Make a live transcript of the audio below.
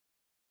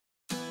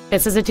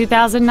This is a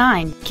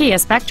 2009 Kia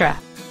Spectra.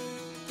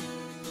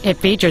 It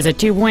features a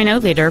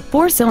 2.0-liter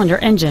four-cylinder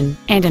engine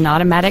and an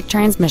automatic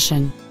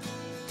transmission.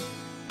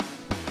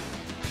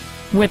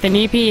 With an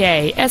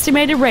EPA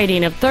estimated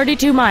rating of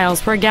 32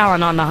 miles per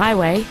gallon on the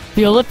highway,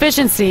 fuel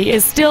efficiency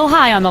is still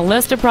high on the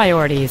list of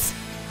priorities.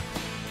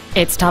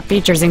 Its top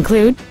features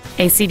include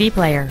a CD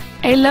player,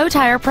 a low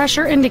tire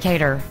pressure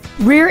indicator,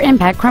 rear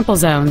impact crumple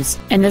zones,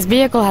 and this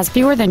vehicle has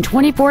fewer than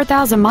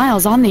 24,000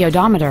 miles on the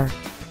odometer.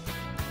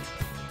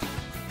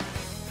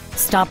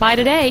 Stop by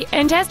today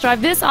and test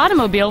drive this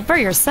automobile for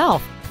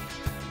yourself.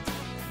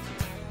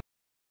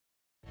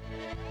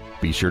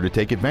 Be sure to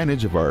take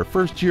advantage of our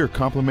first-year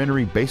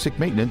complimentary basic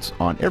maintenance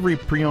on every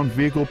pre-owned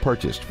vehicle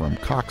purchased from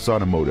Cox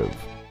Automotive.